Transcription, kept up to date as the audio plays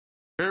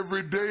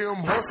Every day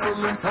I'm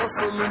hustling,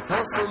 hustling,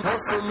 hustling, hustling,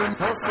 hustling,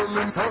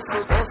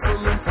 hustling,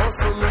 hustling,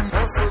 hustling,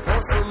 hustling,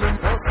 hustling,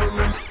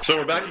 hustling. So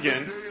we're back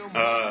again.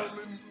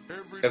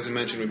 As we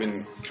mentioned, we've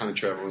been kind of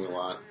traveling a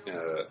lot.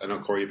 I know,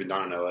 Corey, you've been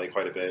down in LA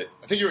quite a bit.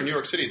 I think you were in New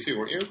York City too,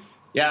 weren't you?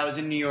 Yeah, I was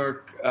in New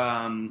York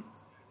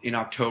in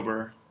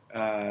October.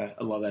 I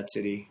love that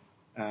city.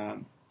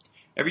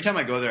 Every time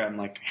I go there, I'm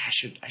like, I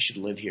should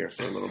live here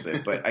for a little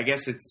bit. But I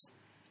guess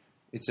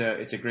it's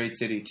a great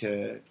city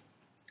to.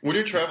 When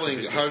you're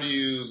traveling, how do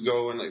you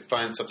go and like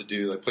find stuff to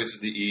do, like places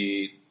to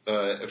eat?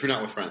 If you're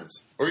not with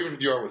friends, or even if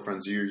you are with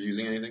friends, are you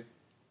using anything?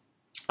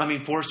 I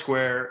mean,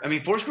 Foursquare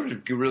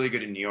is really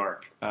good in New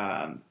York.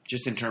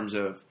 Just in terms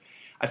of,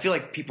 I feel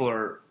like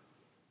people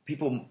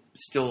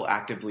still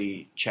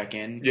actively check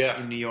in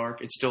in New York.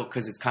 It's still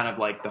because it's kind of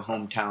like the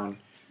hometown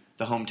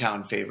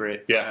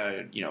favorite.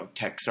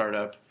 Tech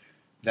startup,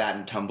 that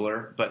and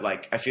Tumblr. But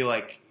like, I feel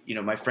like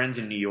my friends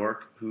in New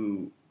York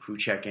who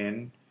check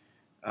in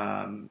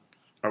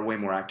are way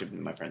more active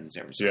than my friends in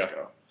San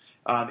Francisco.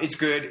 Yeah. It's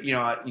good.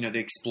 The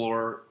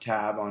Explore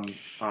tab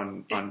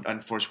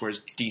on Foursquare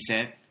is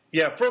decent.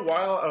 Yeah, for a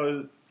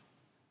while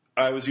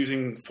I was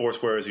using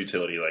Foursquare as a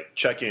utility, like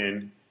check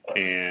in,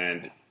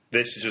 and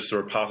this is just a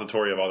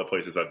repository of all the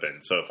places I've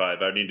been. So if I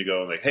need to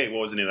go and like, hey, what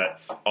was the name of that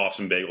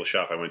awesome bagel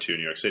shop I went to in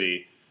New York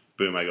City?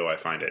 Boom, I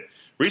find it.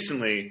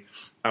 Recently,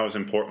 I was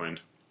in Portland.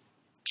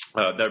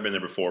 Never been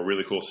there before.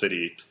 Really cool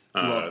city.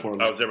 Love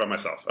Portland. I was there by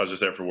myself. I was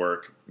just there for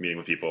work, meeting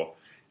with people,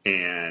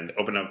 and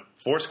opened up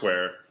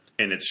Foursquare,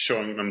 and it's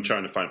showing. I'm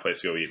trying to find a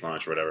place to go eat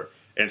lunch or whatever,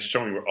 and it's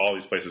showing me where all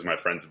these places my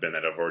friends have been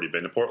that have already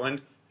been to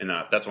Portland. And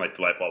that's when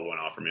the light bulb went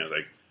off for me. I was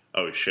like,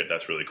 oh, shit,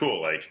 that's really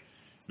cool. Like,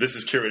 this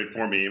is curated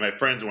for me. My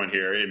friends went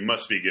here. It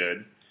must be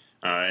good.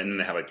 And then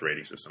they have, the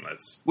rating system.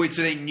 Wait,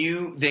 so they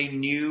knew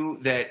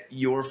that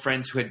your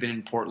friends who had been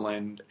in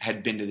Portland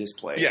had been to this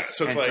place? Yeah,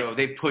 so it's so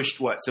they pushed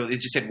what? So it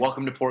just said,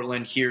 welcome to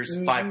Portland. Here's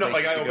 5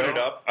 places to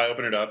go? I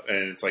open it up,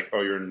 and it's like, oh,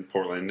 you're in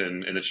Portland.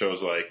 And it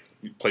shows,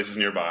 places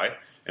nearby. And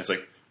it's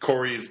like,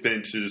 Corey's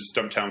been to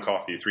Stumptown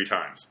Coffee 3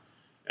 times.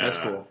 That's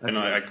cool.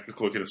 I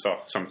look at the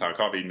stuff, Stumptown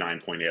Coffee,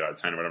 9.8 out of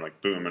 10, but I'm like,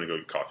 boom, I'm going to go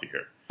get coffee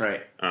here.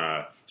 Right.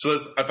 So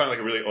I found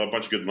a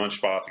bunch of good lunch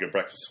spots, like a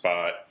breakfast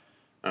spot,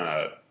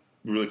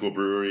 really cool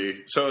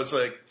brewery. So it's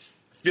I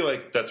feel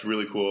like that's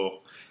really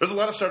cool. There's a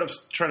lot of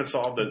startups trying to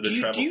solve the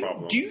travel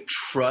problem. Do you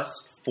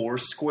trust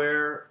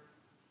Foursquare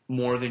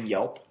more than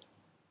Yelp?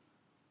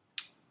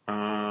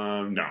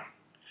 No.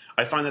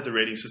 I find that the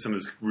rating system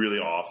is really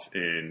off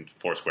in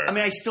Foursquare. I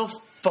mean, I still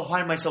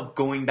find myself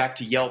going back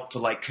to Yelp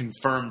to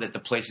confirm that the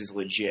place is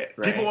legit.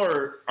 Right? People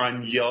are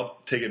on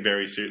Yelp take it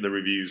the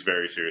reviews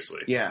very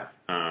seriously. Yeah.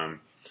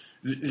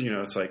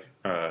 It's like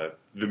the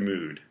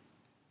mood,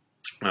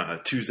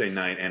 Tuesday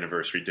night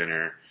anniversary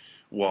dinner.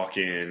 Walk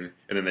in,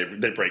 and then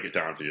they break it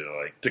down for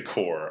you,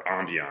 decor,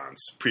 ambiance,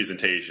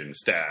 presentation,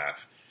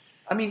 staff.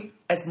 I mean,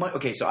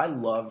 so I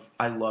love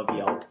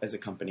Yelp as a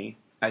company.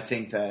 I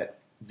think that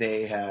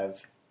they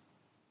have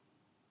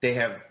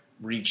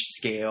reached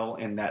scale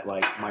in that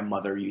my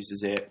mother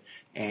uses it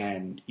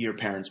and your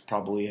parents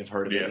probably have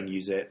heard of it and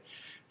use it.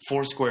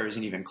 Foursquare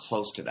isn't even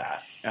close to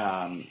that.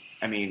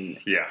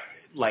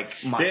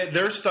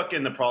 They're stuck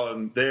in the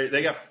problem.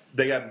 They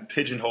got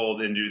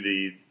pigeonholed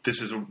into this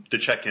is the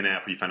check-in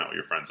app where you find out what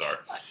your friends are,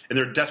 and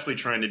they're desperately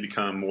trying to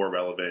become more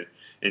relevant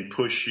and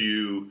push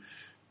you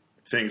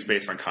things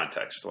based on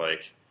context.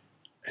 Like,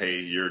 hey,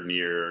 you're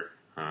near,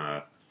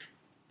 I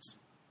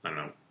don't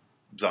know,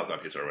 Zaza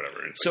Pizza or whatever.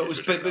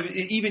 But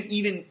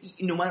even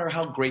no matter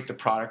how great the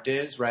product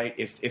is, right?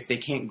 If they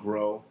can't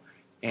grow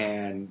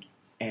and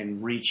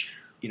reach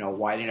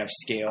wide enough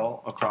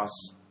scale across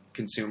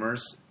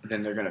consumers,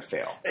 then they're going to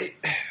fail.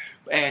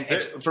 And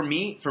for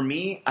me,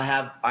 I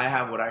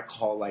have what I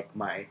call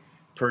my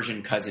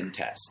Persian cousin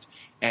test.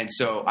 And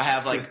so I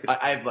have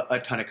I have a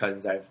ton of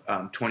cousins. I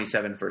have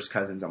 27 first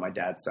cousins on my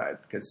dad's side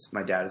because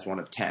my dad is one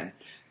of 10.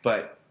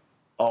 But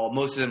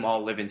most of them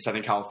all live in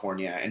Southern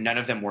California, and none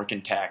of them work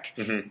in tech.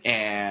 Mm-hmm.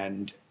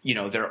 And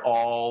they're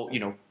all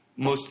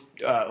most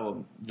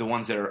the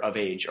ones that are of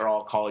age are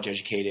all college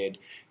educated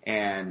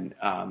and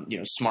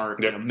smart,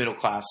 middle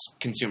class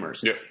consumers.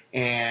 Yep.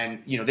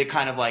 And they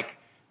kind of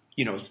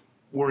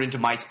were into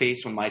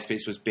MySpace when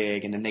MySpace was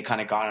big, and then they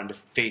kind of got onto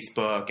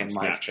Facebook and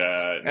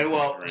Snapchat.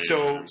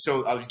 And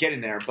so I was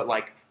getting there, but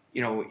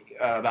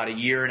about a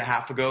year and a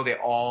half ago, they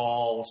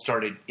all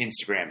started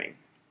Instagramming.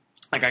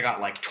 I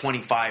got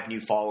 25 new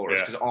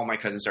followers because all my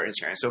cousins start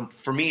Instagram. So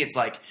for me, it's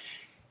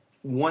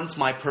once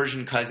my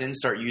Persian cousins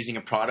start using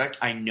a product,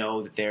 I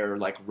know that they're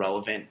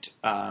relevant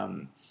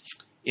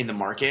in the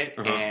market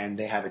and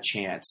they have a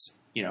chance,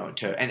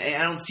 to. And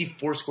I don't see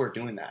Foursquare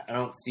doing that. I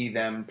don't see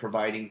them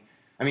providing.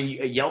 I mean,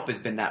 Yelp has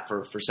been that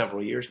for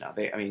several years now.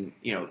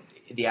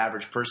 The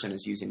average person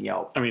is using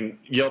Yelp. I mean,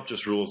 Yelp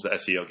just rules the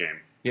SEO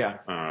game. Yeah.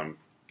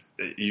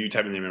 You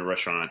type in the name of a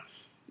restaurant.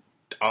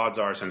 Odds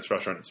are, since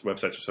restaurants'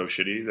 websites are so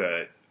shitty,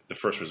 that the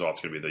first result's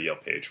going to be the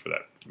Yelp page for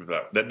that.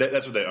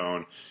 That's what they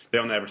own. They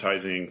own the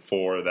advertising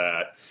for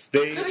that.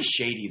 They Kind of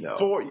shady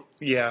though.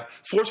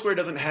 Foursquare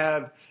doesn't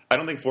have. I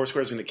don't think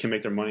Foursquare can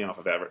make their money off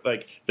of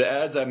like the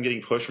ads I'm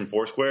getting pushed from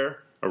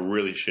Foursquare are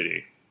really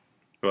shitty.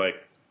 Like,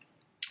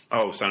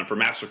 oh, sign up for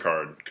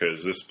MasterCard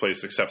because this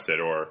place accepts it,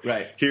 or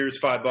right.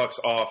 Here's $5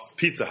 off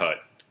Pizza Hut.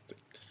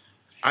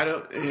 I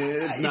don't.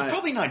 It's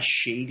probably not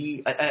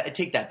shady. I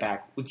take that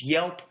back. With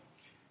Yelp,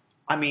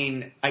 I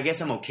mean, I guess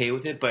I'm okay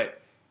with it, but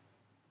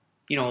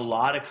a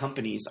lot of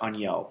companies on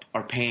Yelp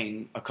are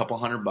paying a couple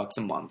 $100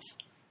 a month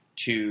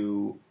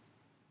to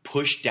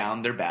push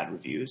down their bad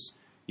reviews.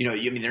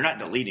 They're not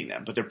deleting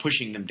them, but they're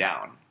pushing them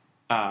down.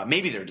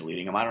 Maybe they're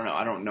deleting them. I don't know.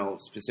 I don't know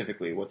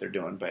specifically what they're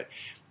doing, but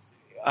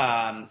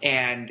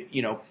and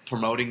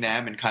promoting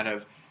them and kind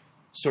of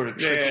sort of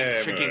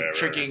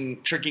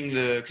tricking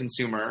the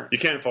consumer. You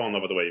can't fall in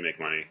love with the way you make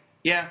money.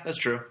 Yeah, that's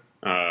true.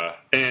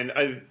 And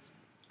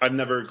I've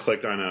never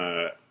clicked on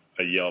a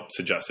Yelp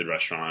suggested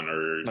restaurant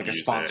or like a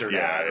sponsored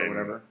ad or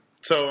whatever.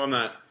 So I'm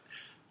not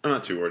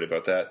too worried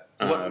about that.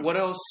 What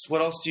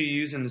else do you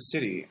use in the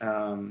city?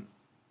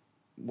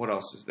 What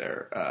else is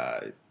there?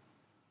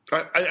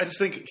 I just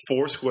think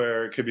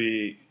Foursquare could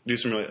do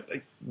some really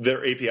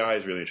their API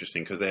is really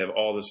interesting because they have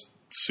all this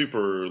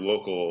super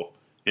local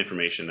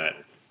information that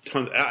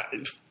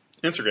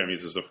Instagram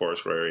uses the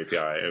Foursquare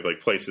API of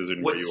like places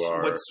and where you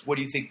are. What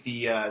do you think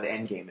the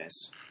end game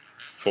is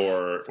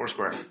for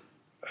Foursquare?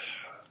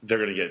 They're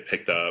going to get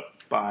picked up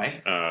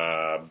by.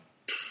 I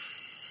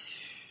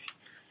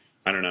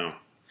don't know.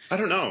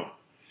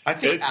 I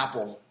think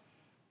Apple.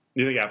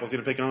 You think Apple's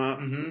going to pick them up?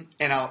 Mm-hmm.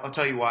 And I'll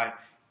tell you why.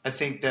 I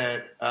think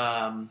that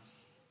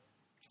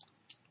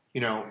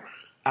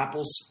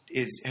Apple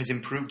has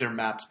improved their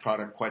Maps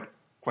product quite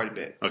a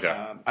bit.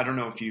 Okay. I don't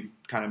know if you've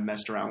kind of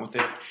messed around with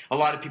it. A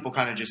lot of people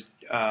kind of just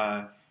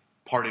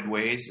parted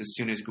ways as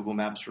soon as Google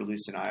Maps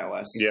released an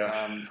iOS.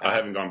 Yeah, I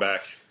haven't gone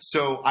back.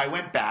 So I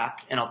went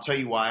back, and I'll tell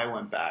you why I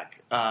went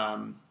back.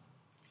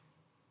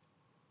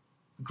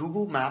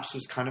 Google Maps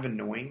was kind of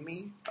annoying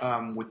me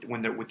with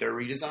their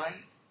redesign.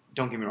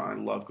 Don't get me wrong,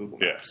 I love Google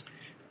Maps.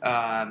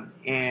 Yeah.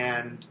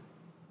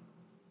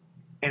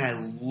 And I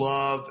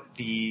love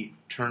the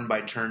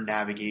turn-by-turn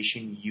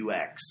navigation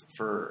UX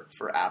for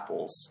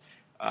Apple's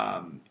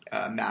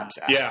Maps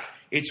app. Yeah.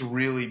 It's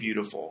really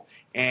beautiful,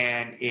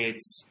 and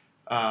it's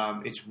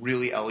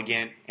really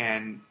elegant,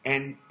 and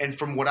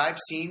from what I've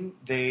seen,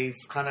 they've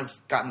kind of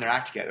gotten their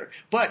act together.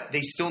 But they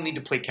still need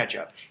to play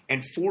catch-up.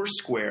 And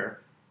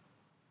Foursquare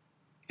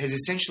has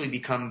essentially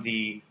become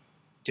the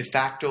de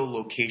facto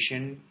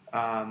location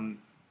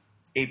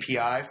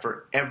API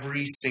for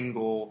every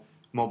single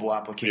mobile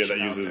application.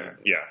 Yeah,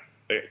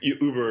 that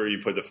uses Uber. You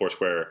put the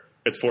Foursquare.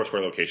 It's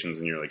Foursquare locations,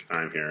 and you're like,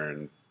 I'm here,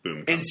 and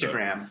boom.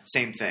 Instagram,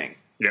 same thing.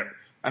 Yep.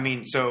 I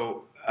mean,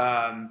 so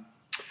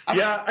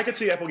I could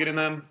see Apple getting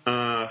them.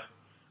 I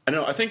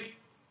know.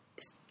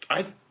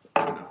 I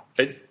don't know.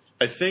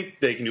 I think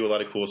they can do a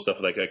lot of cool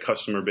stuff, like a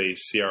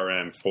customer-based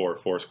CRM for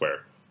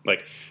Foursquare.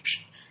 Like,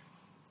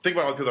 think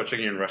about all the people that are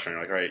checking in a restaurant.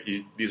 You're like, all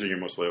right, these are your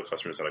most loyal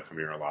customers that I come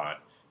here a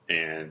lot,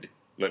 and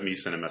let me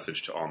send a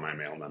message to all my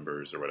mail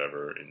members or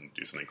whatever and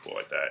do something cool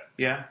like that.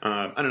 Yeah.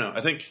 I don't know.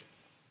 I think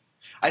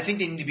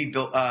they need to be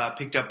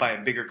picked up by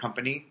a bigger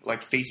company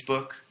like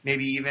Facebook,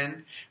 maybe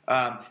even.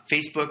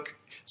 Facebook.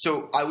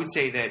 So I would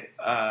say that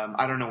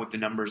I don't know what the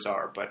numbers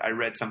are, but I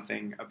read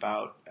something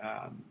about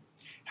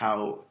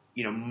how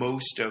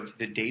most of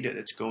the data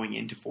that's going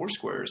into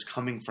Foursquare is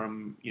coming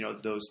from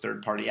those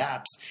third-party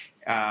apps.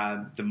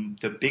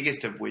 The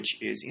biggest of which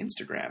is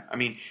Instagram. I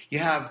mean, you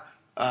have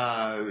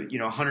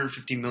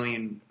 150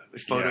 million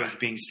photos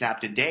being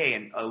snapped a day,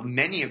 and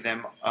many of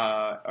them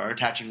are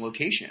attaching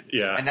location.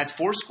 Yeah, and that's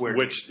Foursquare.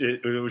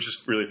 It was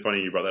just really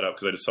funny you brought that up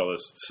because I just saw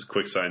this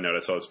quick side note. I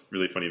saw this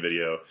really funny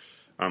video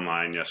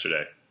online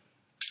yesterday.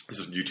 This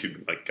is a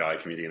YouTube guy,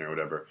 comedian or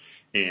whatever,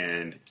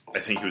 and I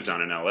think he was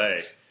down in LA,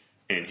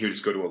 and he would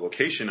just go to a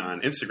location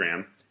on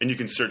Instagram, and you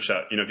can search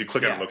out. If you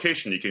click on a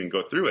location, you can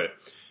go through it.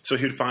 So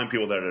he would find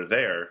people that are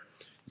there,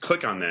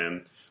 click on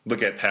them,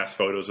 look at past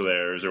photos of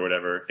theirs or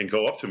whatever, and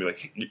go up to him and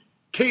be like, hey,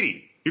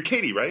 Katie, you're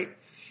Katie, right?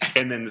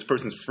 And then this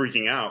person's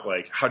freaking out,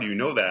 like, how do you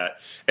know that?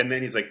 And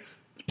then he's like,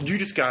 you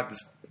just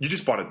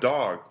bought a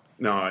dog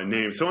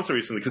named so-and-so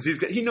recently because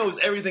he knows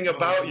everything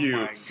about you.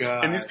 My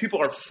God. And these people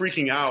are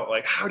freaking out,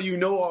 like, how do you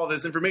know all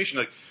this information?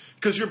 Like,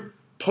 because you're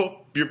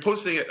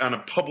posting it on a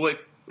public,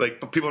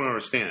 people don't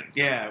understand.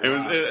 Yeah.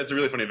 Wow. It's a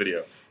really funny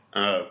video.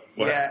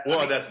 We'll add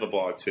that to the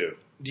blog, too.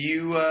 Do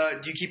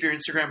you keep your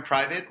Instagram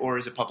private or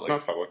is it public? No,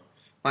 it's public.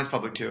 Mine's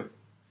public too,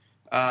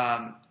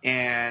 and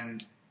I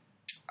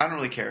don't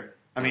really care.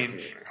 I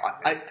mean,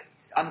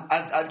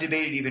 I've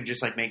debated even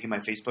just making my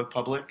Facebook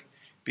public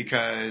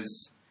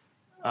because,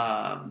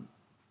 I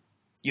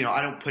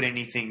don't put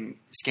anything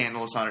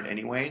scandalous on it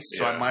anyways.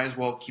 So I might as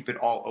well keep it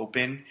all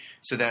open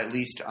so that at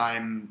least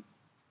I'm,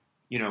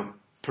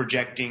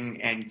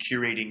 projecting and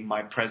curating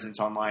my presence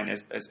online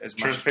as much as possible.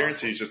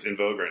 Transparency is just in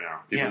vogue right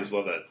now. People just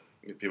love that.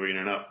 People are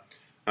eating it up.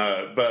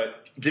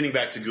 But getting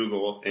back to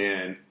Google,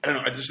 and I don't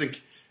know, I just think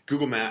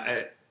Google Maps.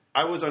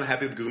 I was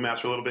unhappy with Google Maps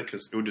for a little bit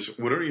because it would just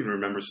we don't even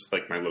remember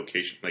like my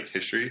location, like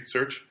history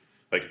search.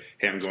 Like,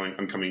 hey,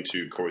 I'm coming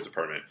to Corey's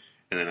apartment,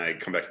 and then I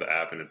come back to the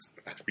app and I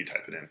have to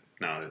retype it in.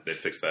 Now they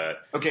fixed that.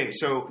 Okay,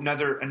 so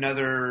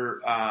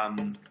another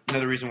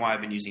reason why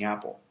I've been using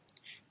Apple,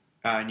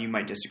 and you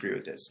might disagree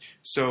with this.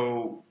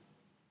 So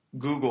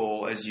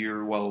Google, as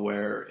you're well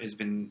aware, has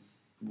been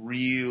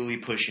really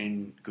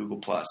pushing Google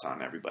Plus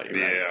on everybody,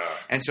 right? Yeah.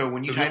 And so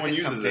when you 'Cause no type one in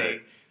uses something,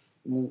 it.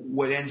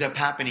 what ends up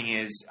happening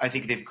is I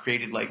think they've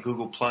created like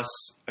Google Plus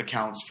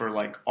accounts for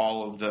like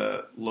all of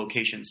the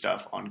location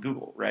stuff on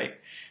Google, right?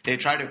 They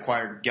tried to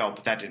acquire Yelp,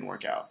 but that didn't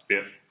work out.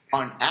 Yeah.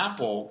 On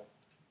Apple,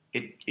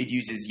 it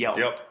uses Yelp.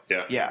 Yep.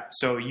 Yeah. Yeah.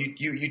 So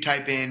you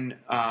type in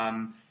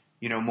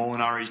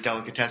Molinari's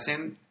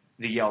Delicatessen,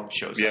 the Yelp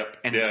shows Yep. up,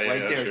 and Yeah, it's yeah, right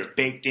that's there. true. It's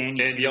baked in.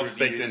 You And see Yelp's the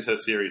baked reviews.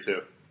 into Siri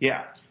too.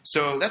 Yeah.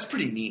 So that's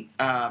pretty neat.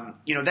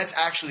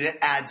 That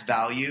adds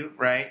value,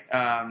 right?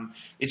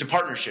 It's a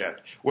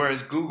partnership.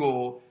 Whereas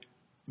Google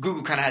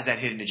kind of has that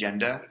hidden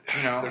agenda.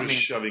 They're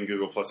just shoving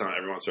Google Plus on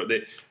everyone's throat.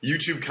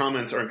 YouTube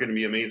comments aren't going to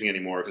be amazing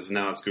anymore because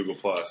now it's Google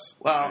Plus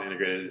Well-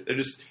 integrated. They're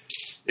just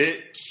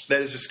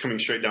that is just coming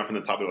straight down from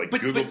the top. They're like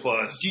Google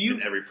Plus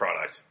in every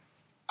product.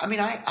 I mean,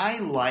 I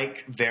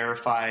like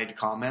verified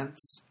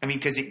comments. I mean,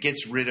 because it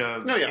gets rid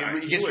of No, yeah,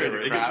 it gets rid of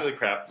the it crap. gets really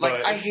crap.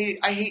 Like but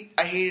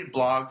I hated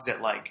blogs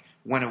that like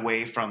went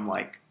away from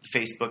like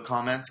Facebook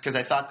comments because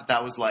I thought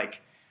that was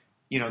like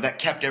that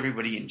kept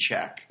everybody in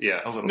check.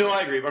 Yeah. a little. No, bit.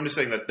 I agree. I'm just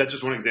saying that's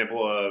just one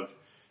example of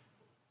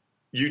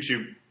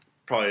YouTube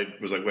probably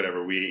was like,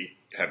 whatever, we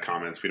have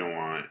comments we don't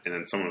want. And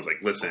then someone was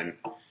like, listen,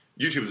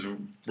 YouTube's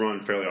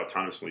run fairly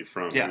autonomously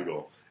from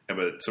Google.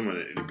 But someone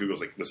at Google's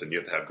like, listen, you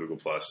have to have Google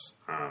Plus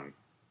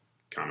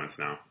comments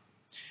now.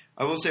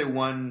 I will say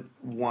I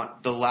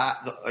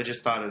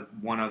just thought of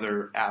one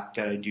other app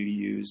that I do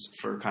use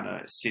for kind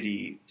of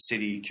city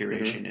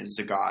curation is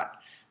Zagat,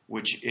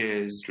 which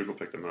is Google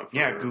picked them up.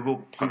 Yeah,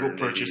 Google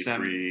purchased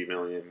them. 3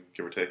 million,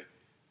 give or take.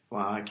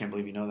 Wow, I can't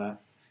believe you know that.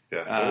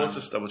 Yeah, well, let's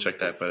just double check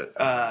that. But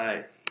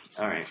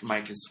all right,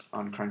 Mike is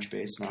on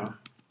Crunchbase now.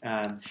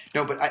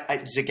 No, but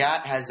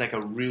Zagat has like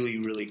a really,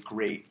 really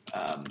great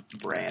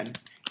brand,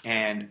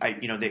 and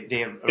they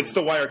have. It's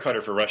the wire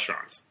cutter for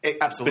restaurants.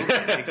 Absolutely,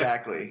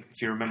 exactly.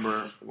 If you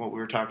remember what we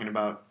were talking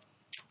about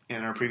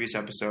in our previous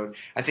episode,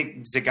 I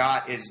think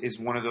Zagat is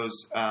one of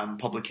those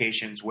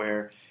publications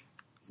where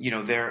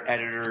their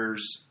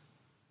editors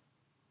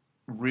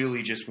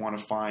really just want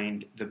to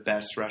find the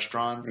best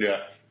restaurants.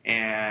 Yeah.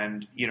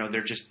 And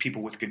they're just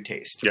people with good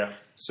taste. Yeah.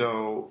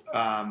 So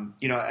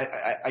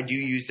I do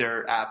use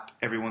their app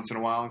every once in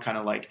a while, and kind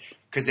of like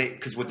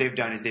because what they've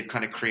done is they've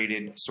kind of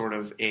created sort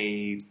of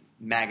a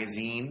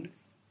magazine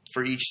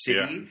for each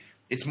city. Yeah.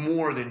 It's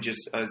more than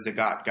just a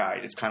Zagat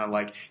guide. It's kind of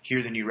like, here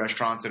are the new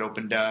restaurants that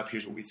opened up.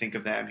 Here's what we think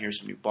of them. Here's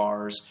some new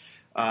bars,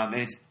 and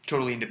it's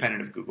totally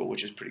independent of Google,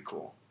 which is pretty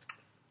cool.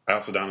 I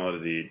also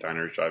downloaded the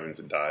Diners, Drive-Ins,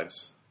 and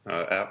Dives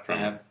app from. I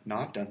have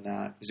not done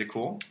that. Is it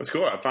cool? It's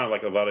cool. I found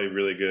like a lot of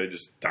really good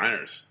just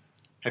diners.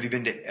 Have you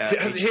been to?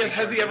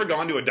 Has he ever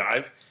gone to a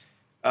dive?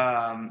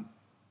 No.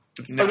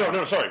 Oh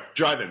no, sorry,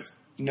 drive-ins.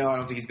 No, I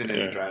don't think he's been to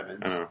any Yeah, drive-ins.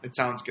 I know. It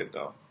sounds good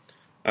though.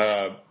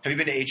 Have you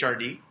been to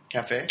HRD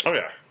Cafe? Oh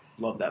yeah,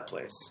 Love that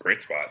place.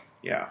 great spot.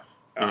 Yeah.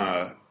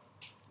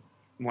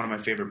 One of my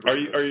favorite.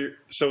 Are you?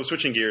 So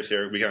switching gears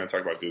here, we kind of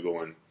talk about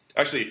Google and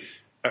actually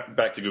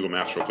back to Google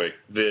Maps real quick.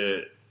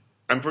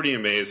 I'm pretty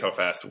amazed how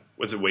fast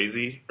was it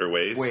Waze or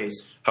Waze? Waze.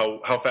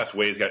 How fast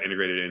Waze got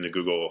integrated into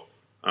Google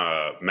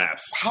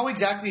Maps. How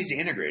exactly is it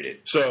integrated?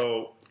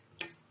 So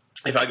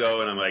if I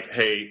go and I'm like,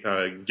 hey,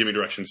 give me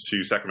directions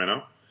to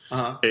Sacramento,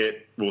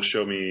 it will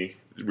show me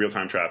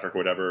real-time traffic or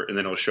whatever, and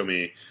then it'll show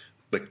me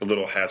like a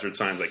little hazard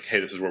signs like, hey,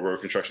 this is where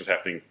road construction is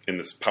happening and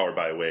this powered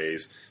by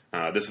Waze.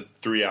 This is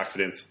 3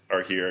 accidents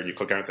are here, and you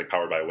click on it, it's like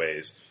powered by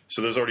Waze.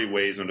 So there's already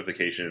Waze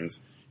notifications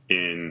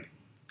in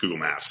Google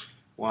Maps.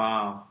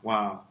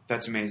 Wow.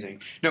 That's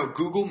amazing. No,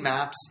 Google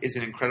Maps is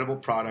an incredible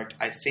product.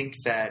 I think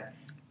that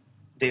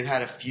they've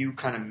had a few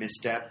kind of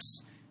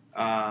missteps.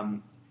 A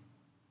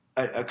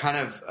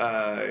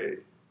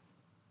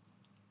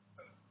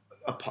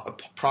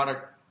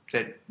product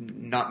that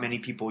not many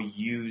people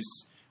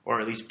use, or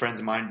at least friends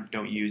of mine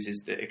don't use,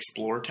 is the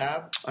Explore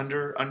tab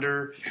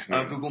under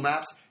Google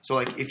Maps. So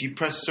like if you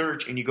press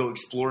search and you go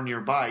Explore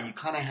nearby, you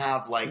kind of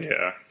have like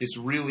this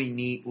really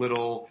neat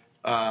little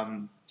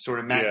sort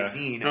of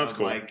magazine of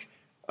cool. like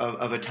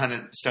of a ton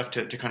of stuff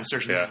to kind of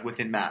search. This is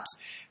within Maps.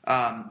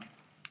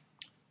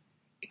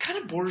 It kind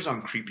of borders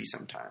on creepy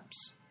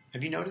sometimes.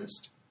 Have you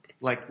noticed?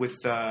 Like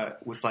with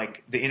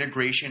like the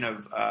integration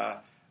of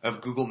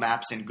Google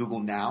Maps and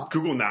Google Now.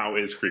 Google Now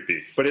is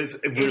creepy, but it's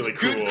really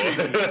cool.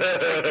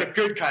 It's like a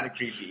good kind of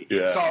creepy.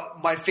 Yeah. So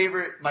my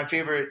favorite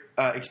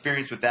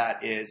experience with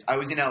that is I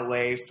was in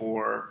LA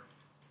for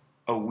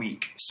a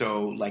week,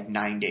 so like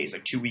 9 days,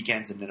 like 2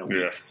 weekends and then a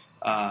week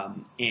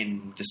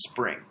in the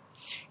spring,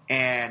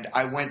 and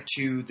I went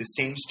to the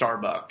same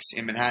Starbucks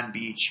in Manhattan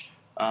Beach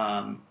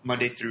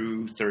Monday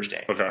through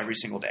Thursday, every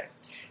single day,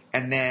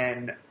 and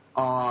then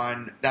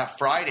on that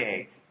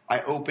Friday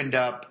I opened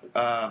up.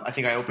 I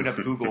think I opened up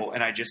Google,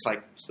 and I just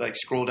like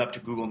scrolled up to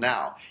Google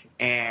Now,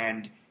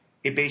 and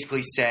it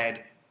basically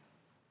said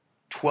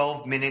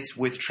 12 minutes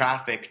with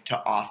traffic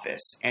to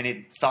office, and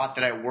it thought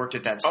that I worked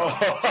at that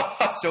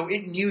Starbucks. So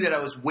it knew that I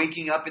was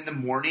waking up in the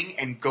morning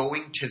and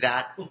going to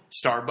that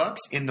Starbucks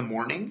in the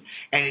morning,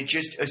 and it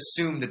just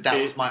assumed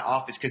that was my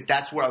office because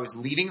that's where I was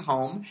leaving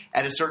home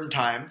at a certain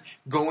time,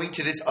 going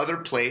to this other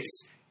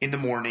place in the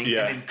morning,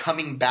 and then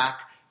coming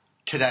back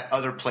to that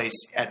other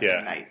place at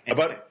midnight.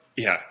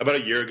 About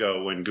a year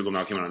ago when Google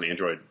Now came out on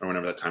Android, or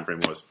whenever that time frame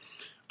was,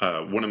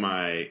 one of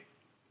my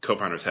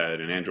co-founders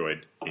had an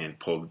Android and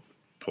pulled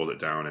it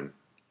down,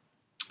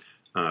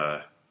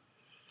 and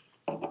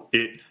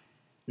it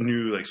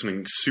knew like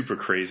something super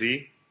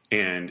crazy,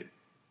 and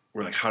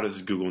we're like, how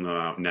does Google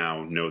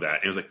now know that?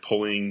 And it was like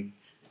pulling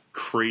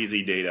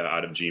crazy data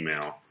out of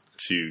Gmail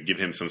to give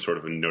him some sort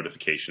of a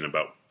notification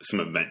about some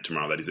event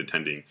tomorrow that he's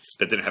attending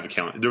that didn't have a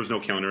calendar. There was no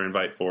calendar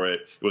invite for it.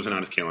 It wasn't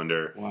on his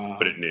calendar,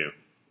 but it knew.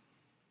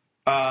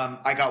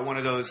 I got one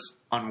of those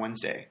on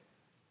Wednesday,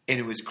 and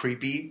it was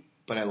creepy,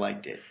 but I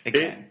liked it.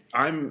 Again,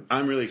 I'm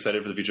really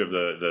excited for the future of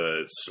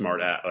the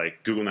smart app,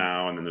 like Google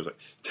Now, and then there's like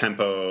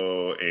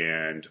Tempo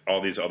and all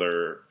these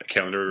other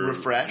calendar.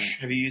 Refresh.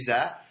 Have you used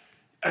that?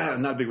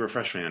 I'm not a big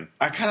Refresh fan.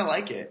 I kind of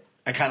like it.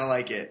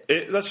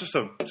 That's just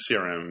a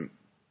CRM.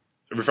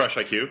 Refresh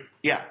IQ.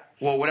 Yeah.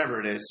 Well,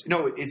 whatever it is.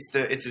 No,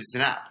 it's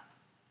an app.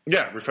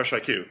 Yeah, Refresh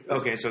IQ.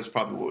 Okay, so it's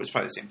probably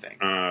the same thing.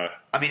 I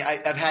mean,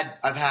 I've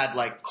had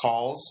like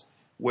calls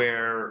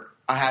where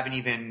I haven't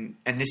even,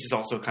 and this is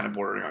also kind of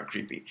bordering on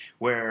creepy,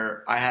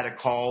 where I had a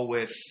call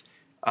with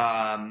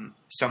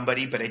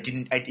somebody, but I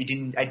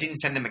didn't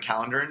send them a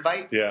calendar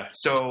invite. Yeah.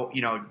 So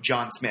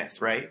John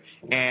Smith, right?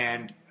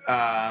 And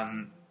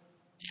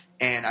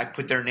I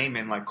put their name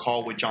in like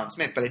call with John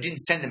Smith, but I didn't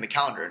send them a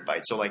calendar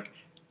invite. So like.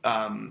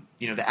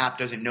 The app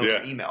doesn't know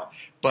your email,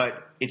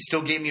 but it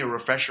still gave me a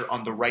refresher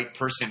on the right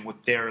person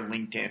with their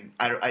LinkedIn.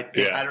 I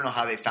don't know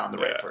how they found the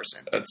right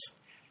person. That's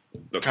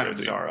kind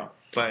crazy. of bizarro,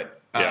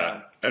 but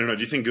I don't know.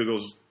 Do you think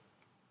Google's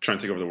trying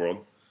to take over the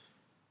world?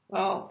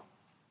 Well,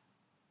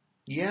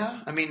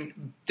 yeah. I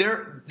mean,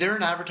 they're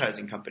an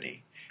advertising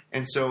company,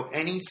 and so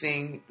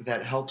anything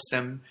that helps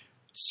them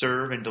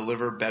serve and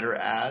deliver better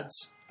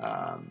ads.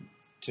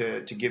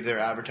 To give their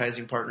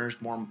advertising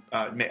partners more,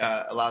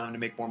 allow them to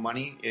make more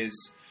money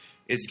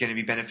is going to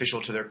be beneficial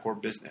to their core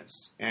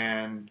business.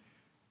 And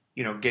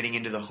getting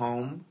into the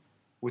home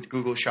with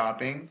Google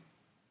Shopping,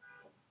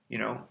 you're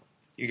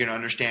going to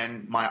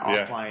understand my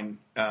offline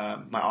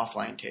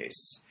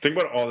tastes. Think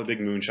about all the big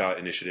moonshot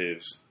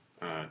initiatives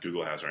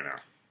Google has right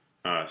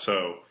now.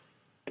 So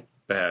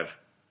they have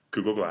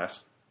Google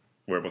Glass,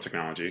 wearable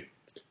technology.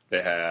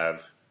 They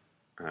have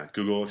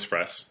Google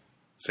Express.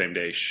 Same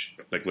day,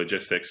 like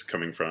logistics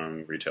coming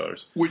from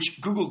retailers. Which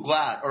Google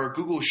Glass or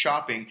Google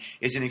Shopping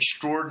is an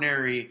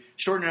extraordinarily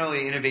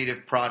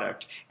innovative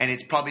product, and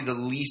it's probably the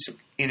least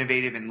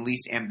innovative and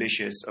least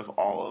ambitious of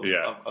all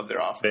of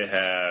their offerings. They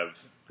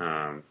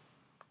have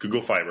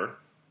Google Fiber,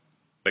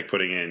 like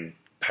putting in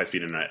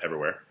high-speed internet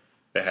everywhere.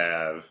 They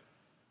have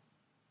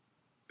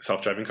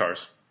self-driving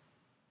cars.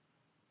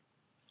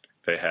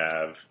 They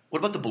have... What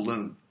about the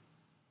balloon?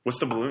 What's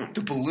the balloon?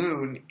 The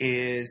balloon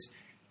is,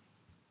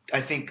 I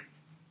think...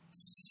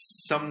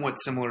 somewhat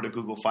similar to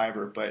Google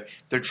Fiber, but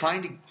they're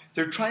trying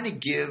to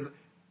give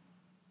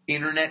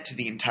internet to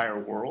the entire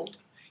world,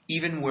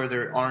 even where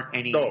there aren't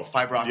any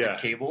fiber optic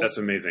cables. That's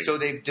amazing. So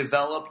they've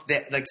developed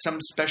like some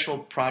special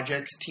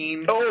projects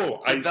team.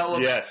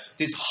 Developed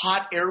this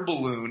hot air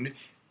balloon,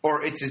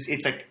 or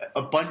it's like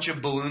a bunch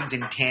of balloons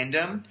in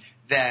tandem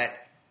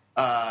that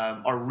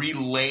are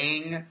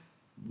relaying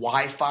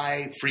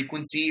Wi-Fi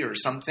frequency or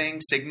something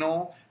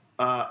signal.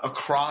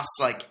 Across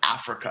like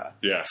Africa,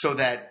 so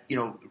that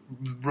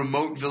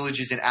remote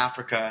villages in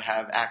Africa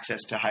have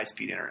access to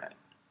high-speed internet.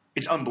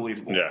 It's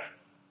unbelievable. Yeah,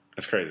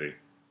 that's crazy.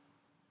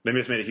 They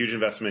just made a huge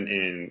investment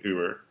in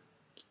Uber,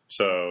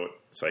 so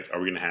it's like, are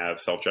we going to have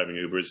self-driving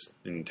Ubers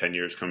in 10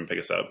 years come and pick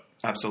us up?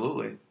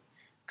 Absolutely,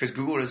 because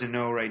Google doesn't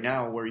know right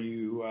now where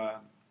you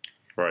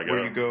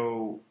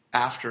go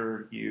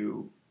after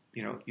you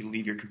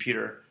leave your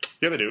computer.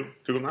 Yeah, they do.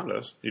 Google Now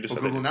does.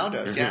 Google Now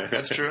does. Yeah,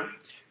 that's true.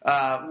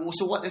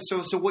 So what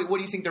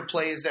do you think their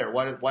play is there?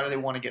 Why do they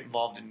want to get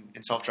involved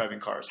in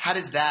self-driving cars? How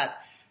does that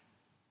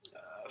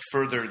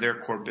further their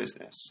core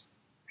business?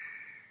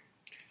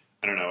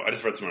 I don't know. I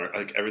just read somewhere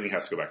like everything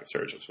has to go back to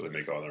search. That's where they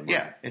make all their money.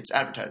 Yeah, it's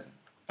advertising.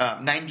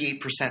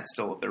 98%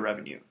 still of their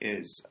revenue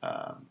is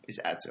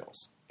ad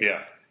sales.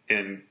 Yeah,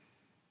 and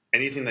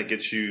anything that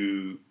gets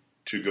you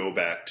to go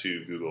back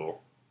to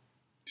Google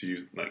to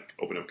use like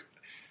open up.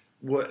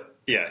 What?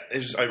 Yeah,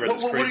 I read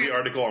this crazy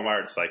article on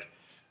Wired. It's like.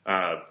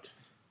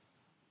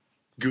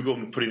 Google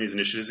putting these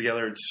initiatives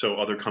together so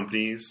other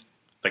companies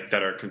like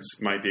that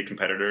might be a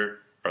competitor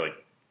are like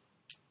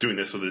doing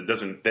this so that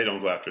they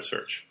don't go after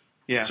search.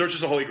 Yeah. Search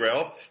is the holy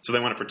grail, so they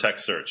want to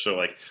protect search. So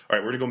like, all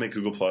right, we're going to go make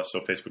Google Plus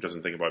so Facebook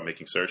doesn't think about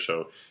making search.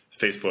 So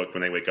Facebook,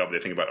 when they wake up, they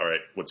think about, all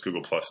right, what's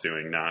Google Plus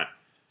doing, not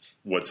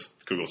what's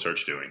Google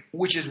Search doing.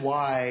 Which is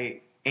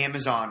why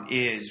Amazon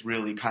is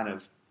really kind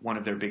of one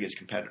of their biggest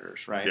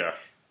competitors, right? Yeah.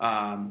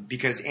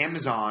 Because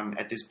Amazon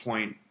at this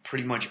point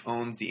pretty much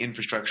owns the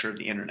infrastructure of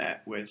the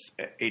internet with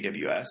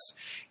AWS,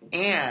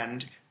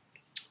 and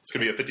It's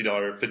going to be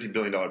a $50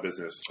 billion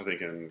business, I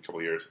think, in a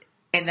couple of years.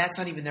 And that's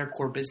not even their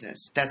core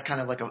business. That's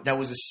kind of like that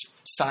was a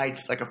side,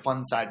 like a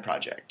fun side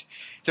project.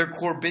 Their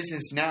core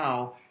business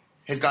now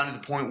has gotten to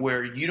the point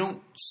where you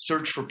don't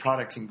search for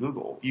products in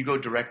Google. You go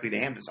directly to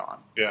Amazon.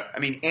 Yeah. I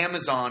mean,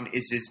 Amazon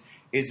is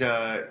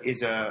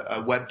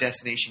a web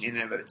destination in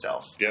and of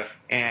itself. Yeah.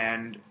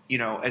 And, you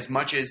know, as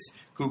much as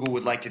Google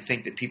would like to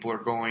think that people are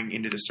going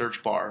into the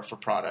search bar for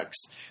products,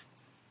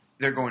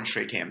 they're going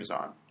straight to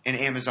Amazon. And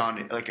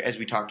Amazon, like as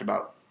we talked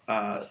about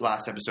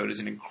last episode, is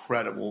an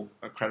incredible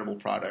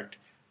product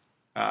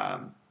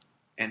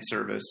and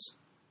service,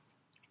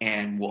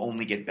 and will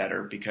only get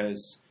better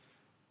because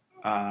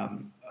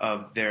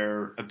of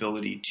their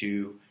ability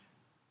to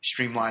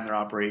streamline their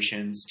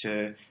operations,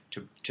 to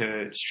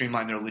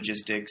streamline their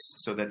logistics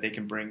so that they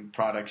can bring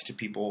products to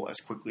people as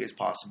quickly as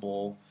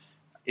possible.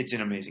 It's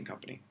an amazing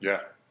company. Yeah.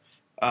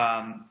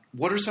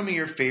 What are some of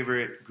your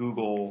favorite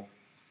Google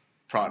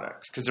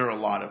products? Because there are a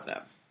lot of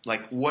them.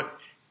 Like,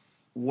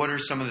 what are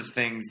some of the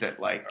things that,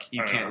 like,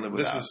 you can't live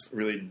without? This is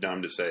really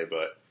dumb to say,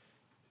 but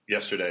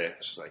yesterday I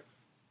was just like,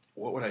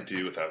 what would I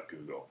do without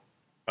Google?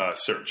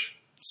 Search.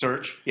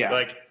 Search? Yeah.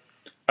 Like,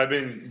 I've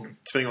been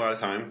spending a lot of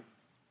time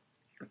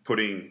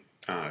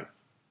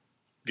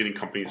getting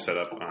companies set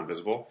up on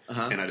Visible,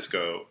 and I just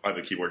go, I have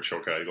a keyboard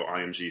shortcut. I go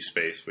IMG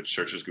space, which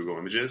searches Google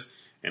Images,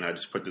 and I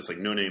just put this, like,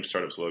 no-name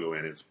startups logo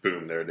in. It's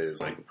boom, there it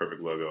is, like, a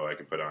perfect logo I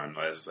can put on.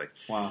 I was just like,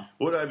 wow,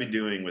 what would I be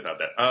doing without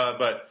that?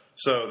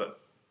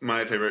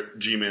 My favorite,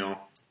 Gmail.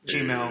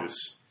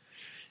 Is,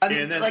 I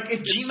mean, like,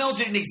 if Gmail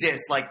didn't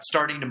exist, like,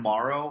 starting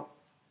tomorrow,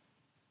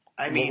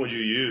 I mean, what would you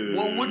use?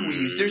 What would we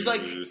use? There's,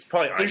 like,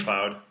 probably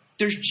iCloud.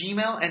 There's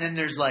Gmail, and then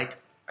there's, like,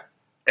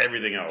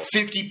 everything else.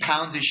 50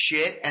 pounds of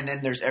shit, and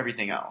then there's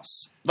everything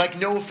else. Like,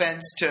 no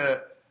offense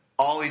to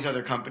all these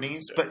other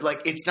companies, but,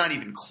 like, it's not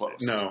even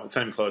close. No, it's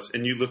not even close.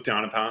 And you look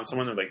down upon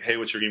someone, they're like, hey,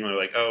 what's your email? They're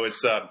like, oh,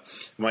 it's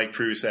Mike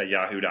Pruce at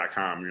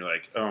yahoo.com. And you're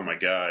like, oh, my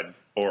God.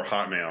 Or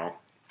Hotmail.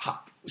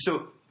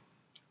 So,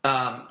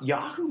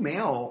 Yahoo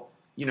Mail,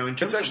 you know, in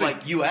terms of,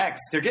 like,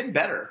 UX, they're getting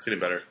better. It's getting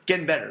better.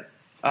 Getting better.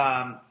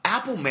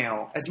 Apple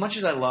Mail, as much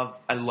as I love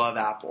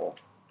Apple.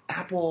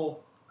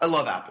 I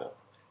love Apple.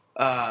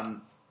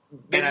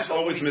 They just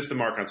always miss the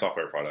mark on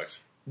software products.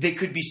 They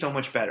could be so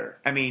much better.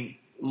 I mean,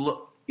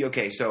 look,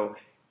 okay, so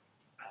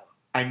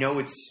I know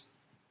it's,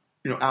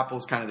 you know,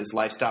 Apple's kind of this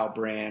lifestyle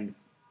brand.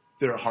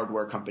 They're a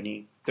hardware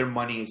company. Their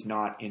money is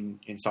not in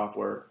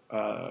software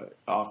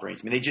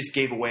offerings. I mean, they just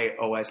gave away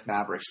OS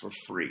Mavericks for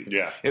free.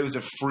 Yeah. It was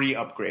a free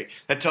upgrade.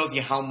 That tells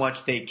you how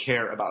much they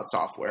care about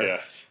software.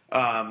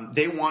 Yeah.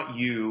 They want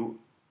you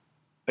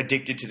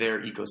addicted to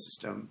their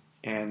ecosystem,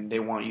 and they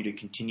want you to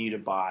continue to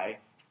buy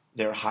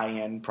their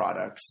high-end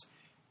products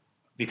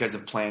because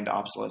of planned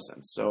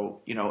obsolescence. So,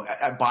 you know,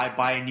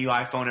 buy a new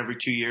iPhone every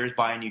 2 years,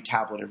 buy a new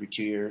tablet every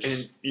 2 years.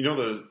 And, you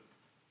know,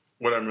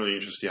 what I'm really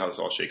interested to see how this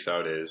all shakes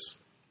out is,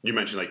 you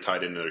mentioned, like,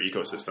 tied into their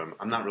ecosystem.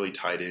 I'm not really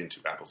tied into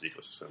Apple's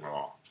ecosystem at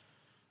all.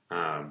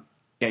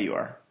 Yeah, you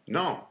are.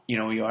 No. You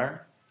know who you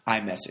are?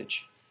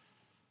 iMessage.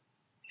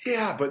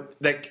 Yeah, but,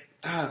 like,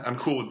 I'm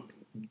cool with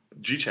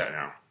GChat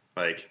now.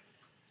 Like,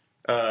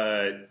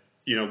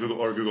 you know, Google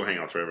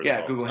Hangouts, whatever it's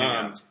called. Google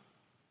Hangouts.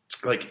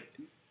 Like,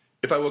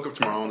 if I woke up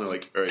tomorrow and they're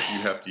like, all right,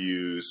 you have to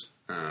use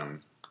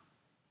an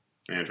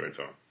Android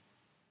phone,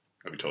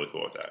 I'd be totally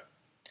cool with that.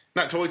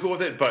 Not totally cool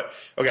with it, but,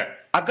 okay.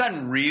 I've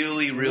gotten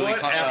really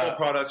What Apple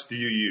products do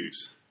you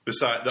use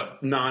besides the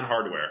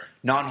non-hardware?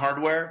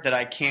 Non-hardware that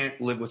I can't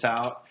live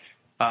without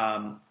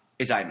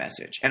is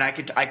iMessage. And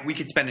we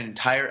could spend an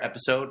entire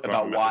episode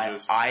about why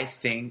I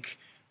think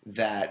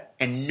that,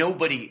 and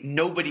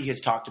nobody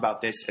has talked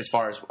about this as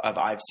far as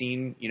I've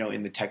seen, you know,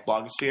 in the tech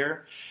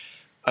blogosphere,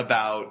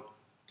 about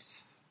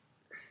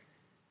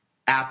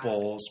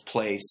Apple's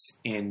place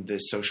in the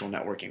social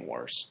networking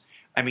wars.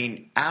 I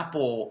mean,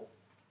 iMessage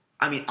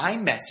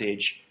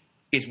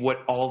is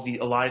what a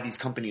lot of these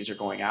companies are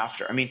going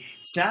after. I mean,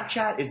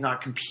 Snapchat is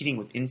not competing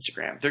with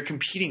Instagram. They're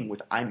competing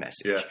with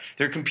iMessage. Yeah.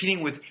 They're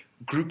competing with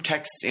group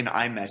texts in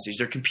iMessage.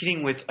 They're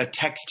competing with a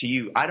text to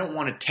you. I don't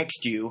want to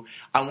text you.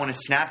 I want to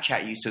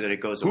Snapchat you so that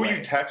it goes away. Who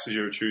you text is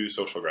your true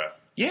social graph.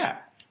 Yeah.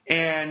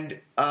 And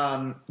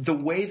the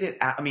way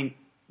that, I mean,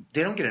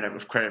 they don't get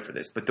enough credit for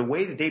this, but the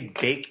way that they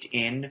baked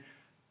in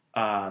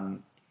a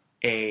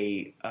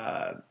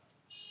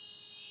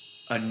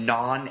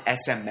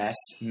non-SMS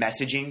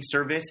messaging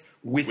service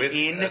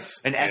within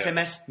an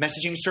SMS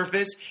messaging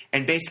service,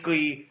 and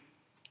basically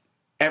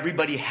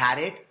everybody had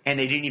it, and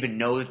they didn't even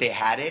know that they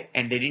had it,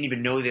 and they didn't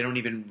even know they don't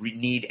even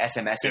need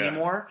SMS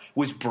anymore,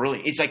 was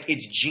brilliant. It's like,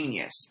 it's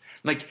genius.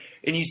 Like,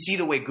 and you see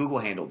the way Google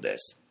handled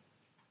this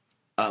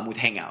with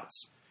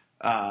Hangouts.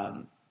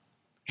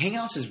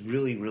 Hangouts is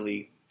really,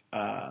 really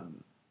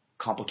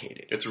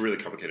complicated. It's a really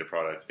complicated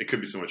product. It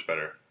could be so much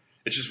better.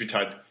 It should just be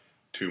tied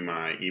to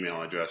my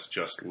email address,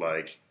 just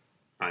like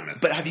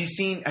iMessage. But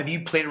have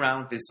you played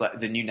around with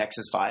the new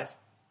Nexus 5?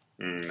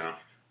 No.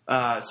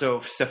 So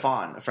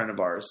Stefan, a friend of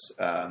ours,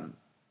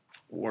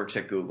 works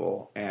at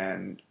Google,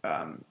 and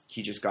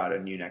he just got a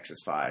new Nexus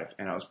 5,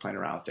 and I was playing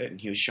around with it, and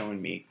he was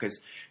showing me, because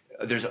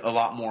there's a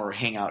lot more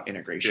Hangout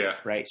integration, Yeah.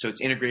 right? So it's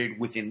integrated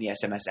within the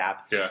SMS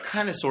app, Yeah.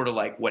 kind of sort of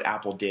like what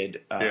Apple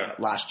did Yeah.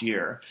 last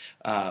year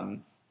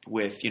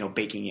with,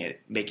 making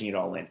it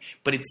all in.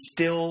 But it's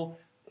still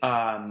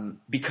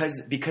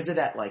because of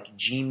that like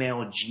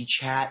Gmail,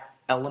 GChat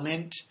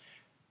element,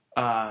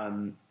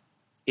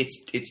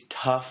 it's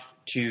tough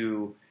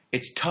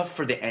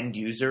for the end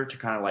user to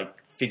kind of like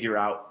figure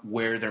out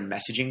where they're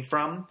messaging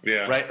from.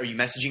 Yeah. Right? Are you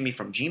messaging me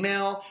from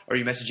Gmail? Are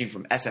you messaging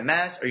from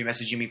SMS? Are you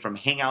messaging me from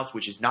Hangouts,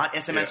 which is not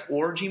SMS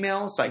or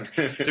Gmail? It's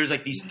like there's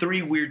like these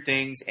three weird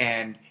things,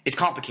 and it's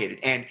complicated.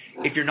 And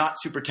if you're not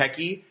super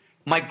techie,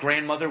 my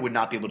grandmother would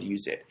not be able to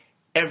use it.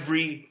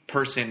 Every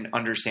person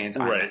understands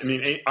iMessage. Right. I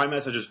mean,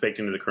 iMessage is baked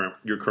into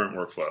your current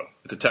workflow.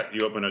 It's a text.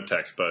 You open a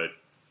text, but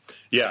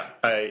yeah,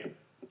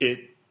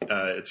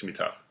 it's gonna be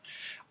tough.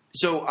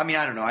 So, I mean,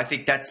 I don't know. I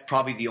think that's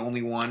probably the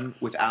only one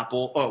with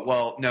Apple. Oh,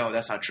 well, no,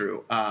 that's not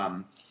true.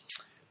 I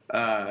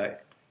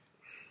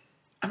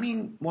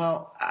mean,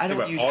 well, I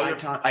don't use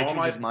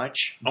iTunes as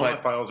much. All but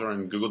my files are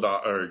in Google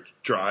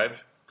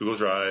Drive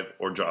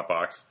or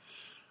Dropbox.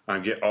 I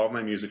get all of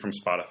my music from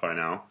Spotify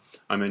now.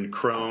 I'm in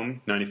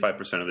Chrome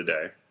 95% of the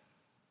day.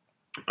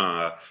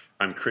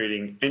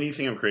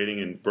 Anything I'm creating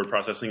in word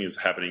processing is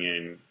happening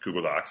in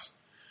Google Docs.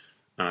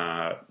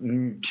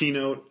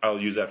 Keynote, I'll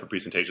use that for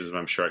presentations, but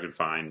I'm sure I can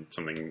find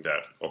something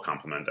that will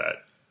complement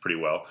that pretty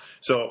well.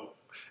 So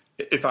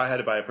if I had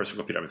to buy a personal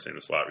computer, I've been saying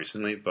this a lot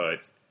recently, but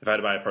if I had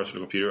to buy a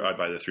personal computer, I'd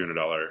buy the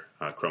 $300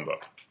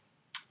 Chromebook.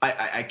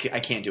 I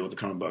can't deal with the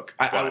Chromebook.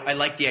 I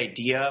like the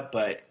idea,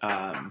 but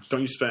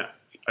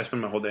I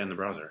spend my whole day in the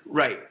browser.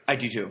 Right, I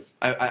do too.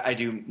 I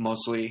do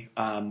mostly,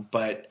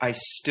 but I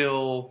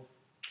still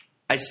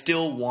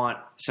want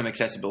some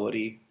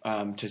accessibility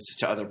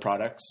to other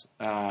products.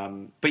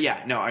 But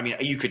yeah, no, I mean,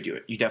 you could do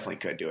it. You definitely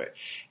could do it.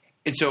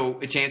 And so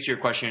to answer your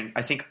question,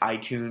 I think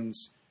iTunes,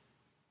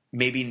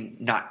 maybe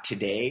not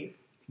today,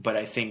 but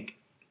I think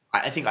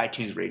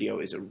iTunes Radio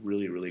is a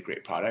really, really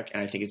great product,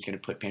 and I think it's going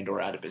to put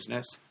Pandora out of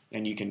business.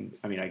 And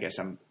I guess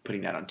I'm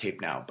putting that on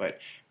tape now, but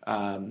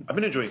I've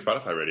been enjoying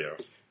Spotify Radio.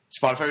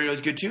 Spotify Radio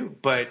is good too,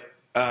 but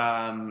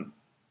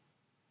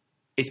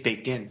it's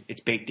baked in.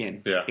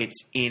 Yeah.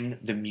 It's in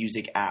the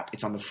music app.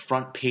 It's on the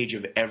front page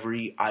of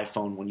every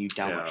iPhone when you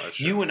download. Yeah, that's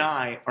true. You and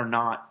I are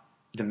not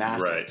the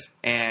masses. Right.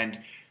 And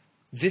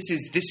this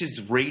is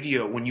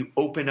radio. When you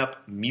open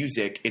up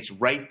music, it's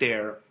right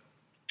there,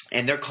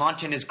 and their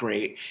content is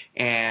great,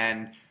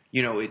 and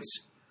it's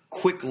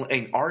quick,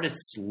 and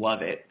artists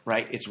love it,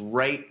 right? It's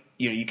right.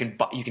 You can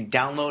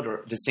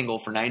download the single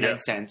for 99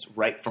 cents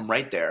right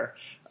there.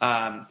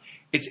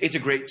 It's a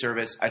great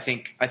service. I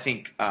think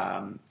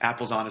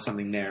Apple's onto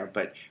something there,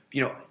 but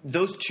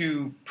those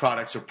two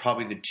products are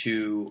probably the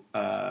two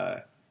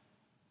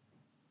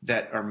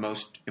that are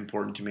most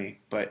important to me.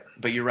 But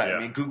you're right. Yeah. I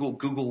mean,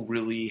 Google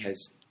really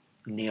has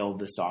nailed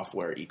the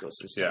software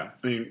ecosystem. Yeah,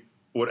 I mean,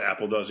 what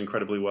Apple does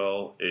incredibly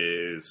well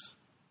is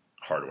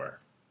hardware.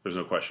 There's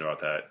no question about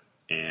that.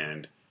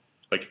 And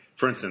like,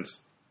 for instance,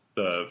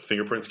 the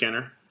fingerprint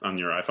scanner on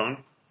your iPhone.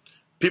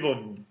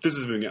 This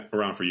has been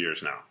around for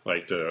years now.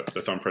 Like the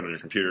thumbprint on your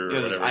computer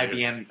or whatever.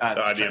 IBM, the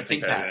IBM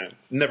ThinkPads.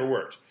 Never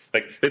worked.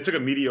 Like, they took a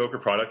mediocre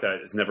product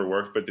that has never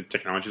worked, but the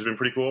technology has been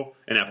pretty cool,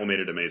 and Apple made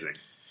it amazing.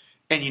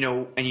 And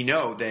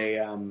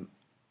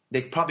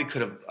they probably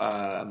could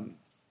have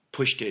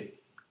pushed it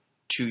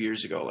 2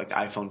 years ago, like the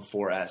iPhone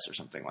 4S or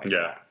something like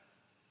that.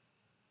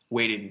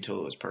 Waited until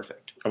it was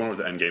perfect. I wonder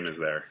what the end game is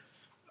there.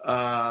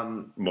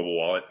 Mobile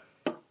wallet.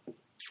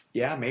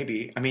 Yeah,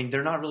 maybe. I mean,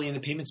 they're not really in the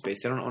payment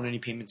space. They don't own any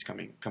payments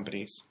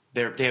companies.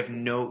 They don't.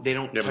 They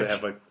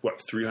have like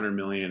 300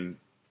 million.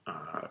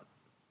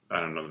 I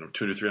don't know,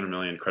 200 to 300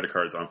 million credit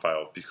cards on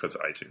file because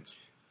of iTunes.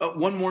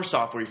 One more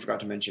software you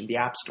forgot to mention: the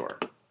App Store.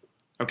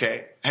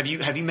 Okay, have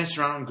you messed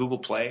around on Google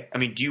Play? I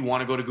mean, do you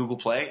want to go to Google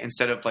Play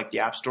instead of like the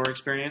App Store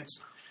experience?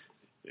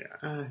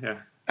 Yeah, yeah.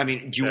 I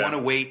mean, do you want to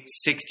wait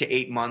 6 to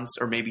 8 months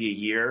or maybe a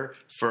year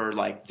for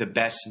like the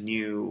best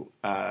new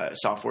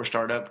software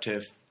startup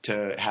to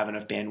have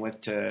enough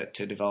bandwidth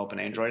to develop an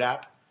Android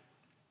app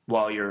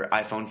while your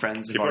iPhone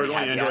friends have People are already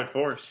going had the Android app?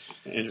 Force.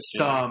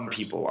 Some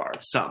people are.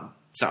 Some.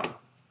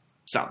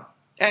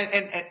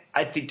 And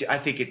I think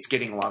it's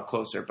getting a lot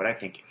closer, but I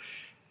think,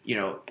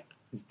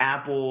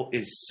 Apple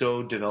is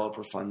so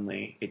developer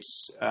friendly.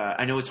 It's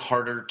I know it's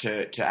harder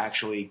to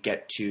actually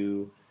get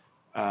to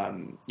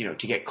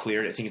get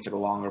cleared. I think it's like a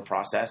longer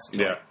process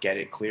to get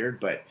it cleared,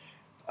 but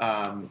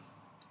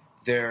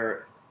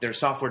their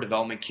software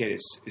development kit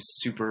is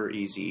super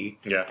easy.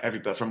 Yeah.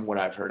 But from what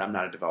I've heard, I'm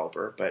not a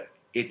developer, but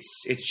it's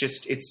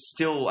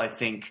still, I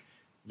think,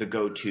 the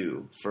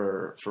go-to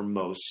for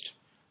most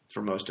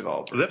for most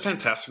developers. Is that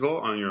Fantastical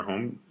on your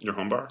home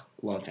bar?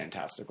 Love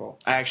Fantastical.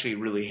 I actually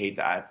really hate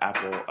the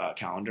Apple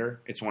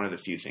calendar. It's one of the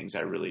few things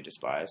I really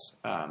despise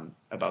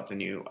about the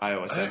new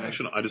iOS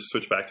 7. I just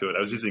switched back to it. I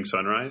was using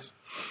Sunrise,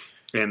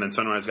 and then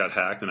Sunrise got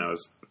hacked, and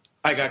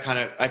I got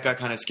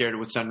kind of scared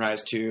with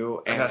Sunrise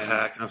too. I got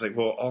hacked, and I was like,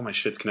 well, all my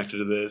shit's connected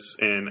to this.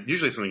 And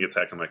usually if something gets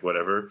hacked, I'm like,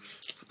 whatever.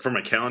 For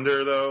my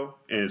calendar, though,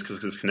 and it's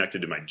because it's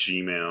connected to my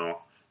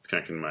Gmail. It's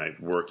connected to my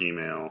work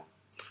email.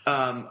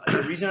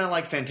 The reason I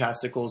like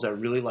Fantastical is I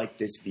really like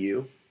this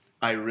view.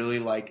 I really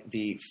like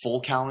the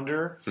full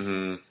calendar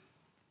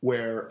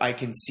where I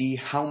can see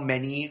how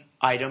many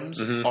items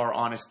are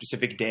on a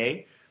specific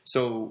day.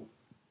 So,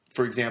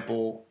 for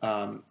example,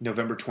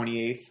 November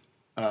 28th,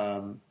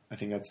 I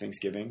think that's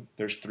Thanksgiving.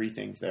 There's 3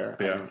 things there.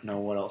 Yeah. I don't know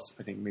what else.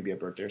 I think maybe a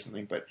birthday or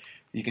something. But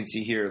you can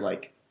see here,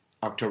 like,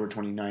 October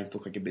 29th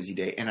looked like a busy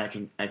day. And I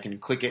can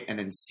click it and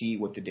then see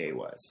what the day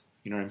was.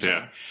 You know what I'm saying?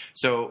 Yeah.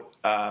 So,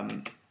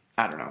 I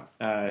don't know.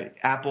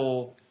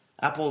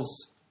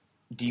 Apple's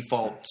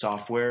default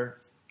software,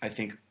 I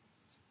think,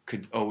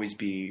 could always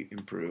be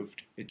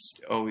improved. It's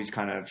always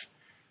kind of...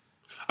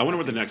 I wonder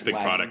what the next big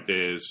lagging. product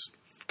is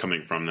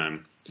coming from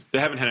them. They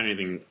haven't had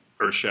anything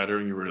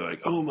earth-shattering. You were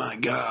like, oh my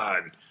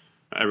God.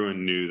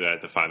 Everyone knew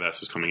that the 5S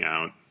was coming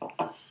out.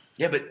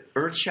 Yeah, but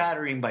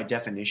earth-shattering by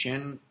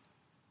definition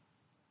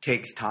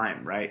takes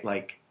time, right?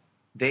 Like,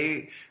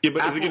 Yeah,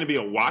 but is it going to be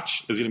a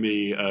watch? Is it going to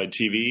be a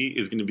TV?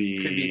 Is it going to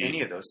be... Could be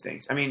any of those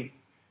things. I mean,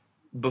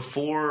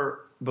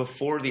 before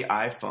the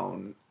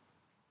iPhone...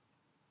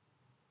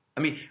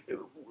 I mean,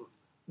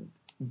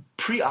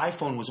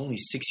 pre-iPhone was only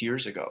 6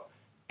 years ago.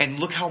 And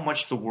look how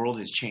much the world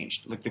has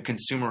changed. Like, the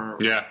consumer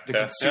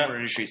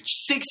industry.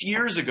 6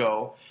 years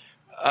ago...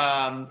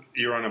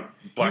 you were on a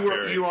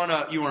BlackBerry. You were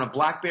on a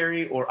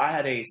BlackBerry, or I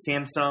had a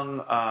Samsung.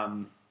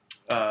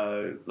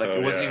 It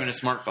wasn't even a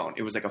smartphone.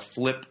 It was like a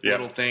flip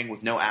little thing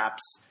with no apps.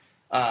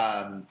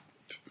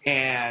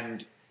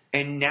 And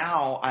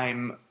now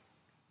I'm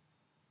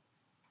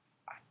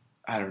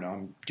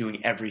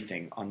doing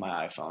everything on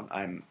my iPhone.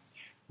 I'm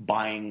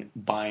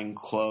buying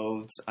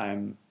clothes.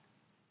 I'm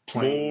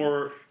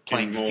playing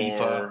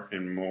FIFA,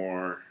 and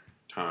more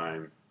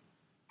time.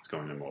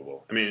 Going to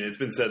mobile. I mean, it's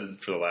been said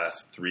for the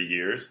last 3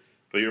 years,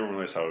 but you don't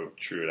realize how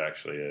true it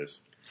actually is.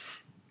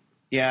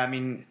 Yeah, I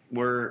mean,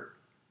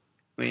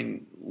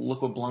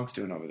 look what Blanc's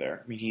doing over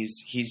there. I mean,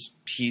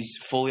 he's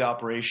fully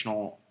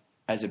operational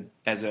as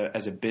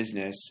a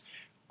business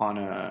on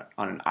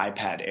an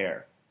iPad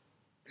Air.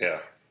 Yeah,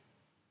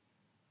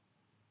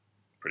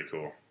 pretty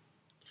cool.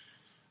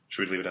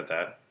 Should we leave it at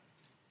that?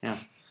 Yeah.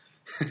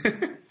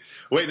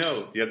 Wait,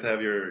 no, you have to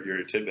have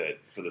your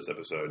tidbit for this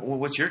episode. Well,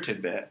 what's your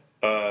tidbit?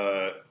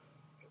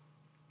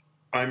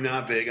 I'm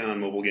not big on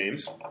mobile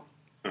games,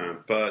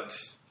 but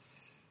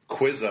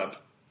Quiz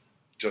Up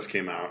just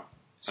came out.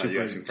 You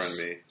guys can friend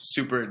me.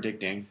 Super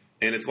addicting.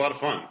 And it's a lot of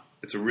fun.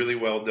 It's a really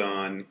well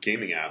done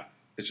gaming app.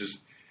 It's just,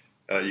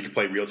 you can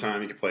play real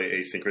time, you can play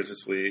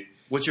asynchronously.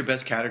 What's your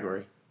best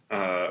category?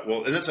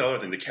 Well, and that's the other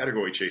thing. The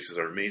category chases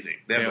are amazing.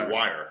 They have The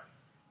Wire,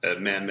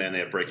 Man, they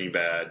have Breaking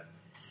Bad.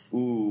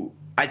 Ooh.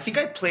 I think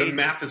I played... The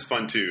math is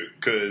fun too,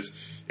 because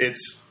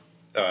it's...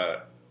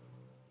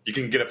 you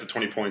can get up to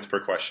 20 points per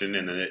question,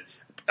 and then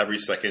every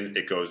second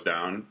it goes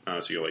down.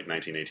 So you're like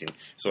 19, 18.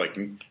 So like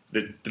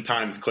the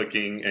time's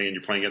clicking, and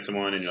you're playing against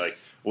someone, and you're like,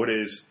 what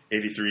is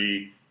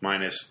 83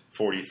 minus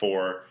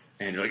 44?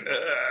 And you're like,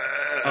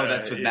 oh,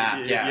 that's with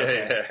math.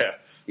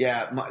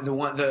 Yeah.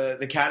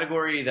 The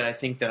category that I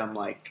think that I'm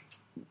like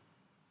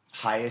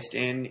highest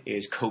in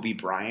is Kobe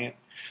Bryant.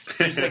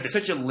 There's like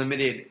such a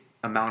limited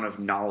amount of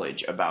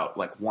knowledge about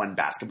like one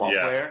basketball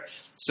player,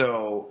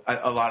 so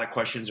a lot of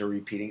questions are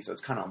repeating, so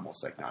it's kind of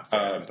almost like not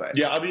fair. But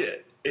yeah,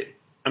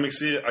 I'm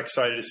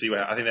excited to see what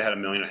I think they had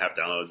 1.5 million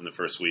downloads in the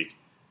first week,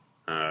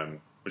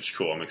 which is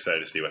cool. I'm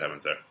excited to see what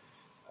happens there.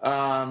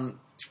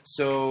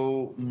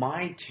 So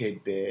my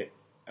tidbit,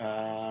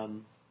 I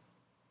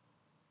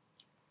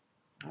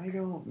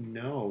don't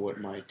know what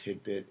my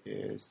tidbit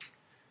is.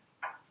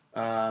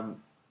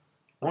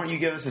 Why don't you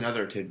give us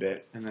another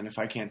tidbit, and then if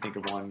I can't think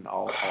of one,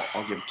 I'll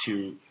give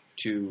two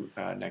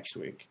next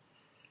week.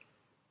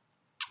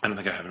 I don't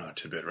think I have another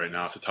tidbit right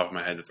now off the top of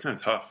my head. That's kind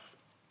of tough.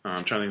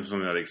 I'm trying to think of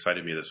something that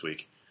excited me this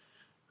week.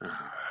 I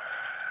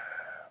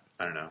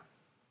don't know.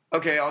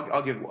 Okay,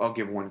 I'll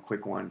give one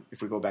quick one.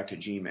 If we go back to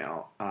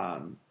Gmail,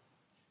 one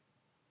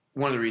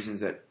of the reasons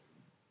that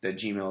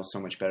Gmail is so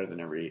much better than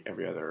every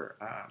other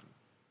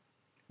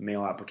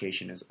mail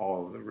application is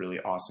all of the really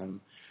awesome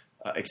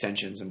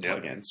extensions and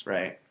plugins,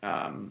 right?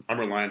 I'm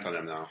reliant on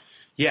them now.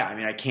 Yeah, I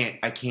mean, I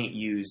can't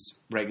use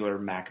regular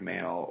Mac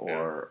Mail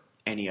or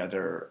any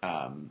other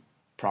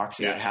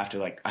proxy. Yeah.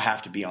 I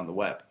have to be on the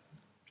web.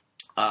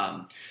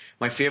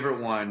 My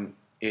favorite one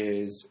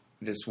is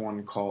this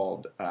one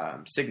called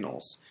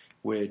Signals,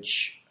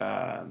 which is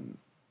kind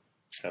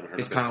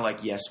of like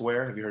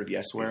Yesware. Have you heard of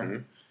Yesware?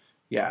 Mm-hmm.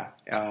 Yeah,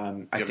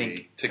 I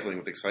think tickling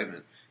with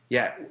excitement.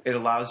 Yeah, it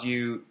allows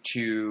you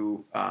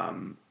to.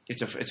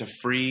 It's a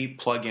free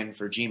plugin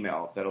for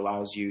Gmail that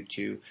allows you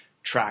to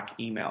track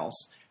emails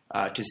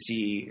to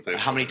see They've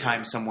how many opened it.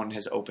 times someone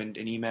has opened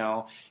an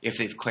email, if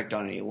they've clicked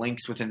on any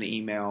links within the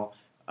email,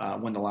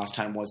 when the last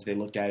time was they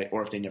looked at it,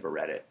 or if they never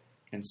read it.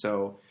 And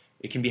so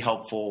it can be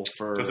helpful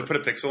for... Does it put a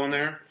pixel in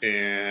there?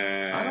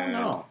 And I don't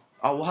know.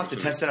 We'll have to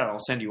test it out. I'll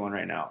send you one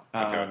right now.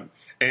 Okay.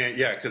 And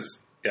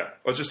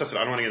let's just test it.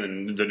 I don't want to get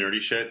into the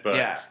nerdy shit, but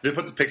Yeah. if they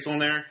put the pixel in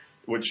there,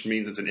 which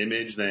means it's an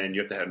image, then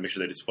you have to make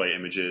sure they display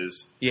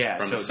images. Yeah,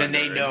 from so the then they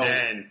sender. know.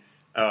 And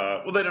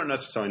then, they don't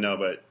necessarily know,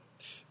 but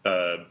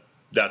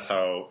that's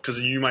how, because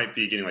you might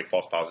be getting like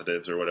false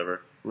positives or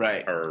whatever,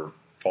 Right. or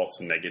false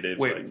negatives.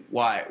 Wait, like,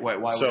 why? Why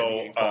would it so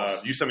be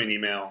false? you send me an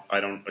email.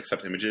 I don't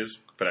accept images,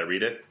 but I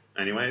read it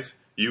anyways.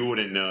 You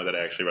wouldn't know that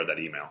I actually read that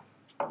email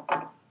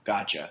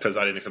Gotcha. because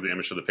I didn't accept the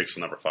image, so the pixel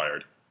never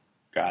fired.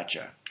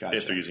 Gotcha.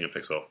 If they're using a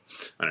pixel,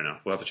 I don't know.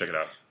 We'll have to check it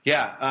out.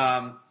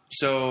 Yeah.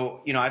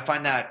 So I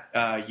find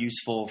that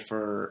useful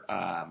for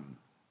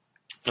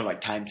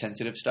like time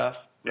sensitive stuff,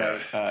 right?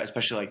 Yeah.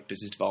 Especially like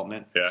business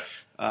development. Yeah,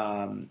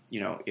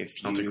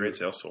 If you, that's a great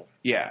sales tool.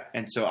 yeah.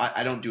 And so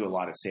I don't do a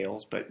lot of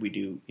sales, but we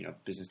do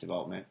business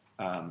development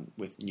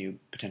with new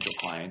potential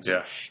clients.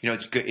 Yeah.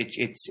 It's good.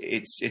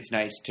 It's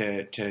nice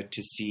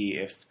to see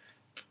if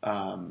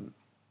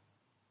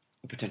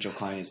a potential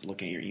client is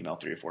looking at your email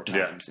 3 or 4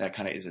 times. Yeah. That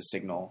kind of is a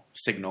signal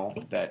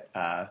that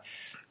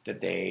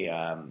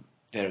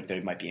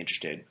they might be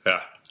interested.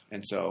 Yeah.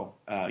 And so,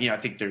 I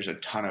think there's a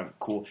ton of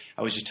cool.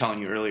 I was just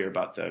telling you earlier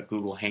about the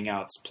Google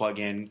Hangouts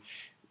plugin,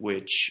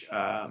 which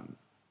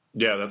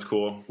Yeah, that's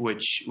cool.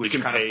 which You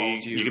can kind of pay.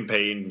 follows You can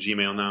pay in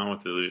Gmail now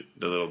with the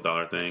little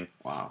dollar thing.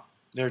 Wow,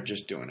 they're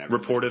just doing everything.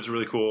 Reportive's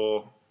really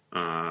cool.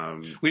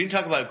 We didn't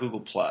talk about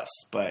Google Plus,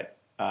 but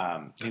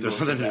There's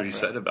nothing to be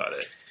said about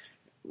it.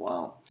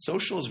 Well,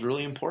 social is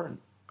really important.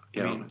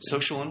 Yeah. I mean,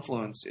 social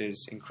influence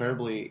is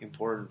incredibly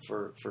important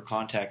for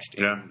context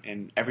in, Yeah.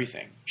 in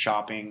everything,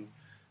 shopping,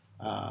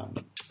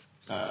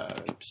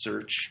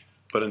 search.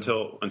 But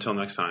until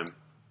next time,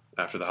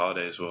 after the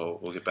holidays,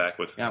 we'll get back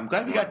with. Yeah, I'm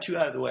glad we got 2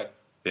 out of the way.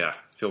 Yeah,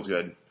 feels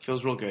good.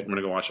 Feels real good. I'm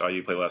gonna go watch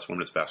IU play last 4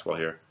 minutes basketball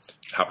here.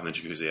 Hop in the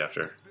jacuzzi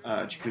after.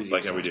 Jacuzzi.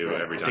 Like how we do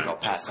every I think time. I'll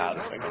pass out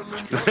if I go in the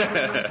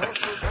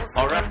jacuzzi.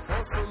 All right.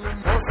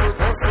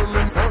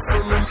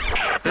 Hustling.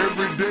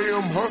 Every day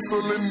I'm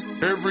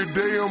hustling. Every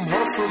day I'm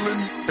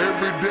hustling.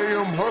 Every day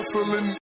I'm hustling.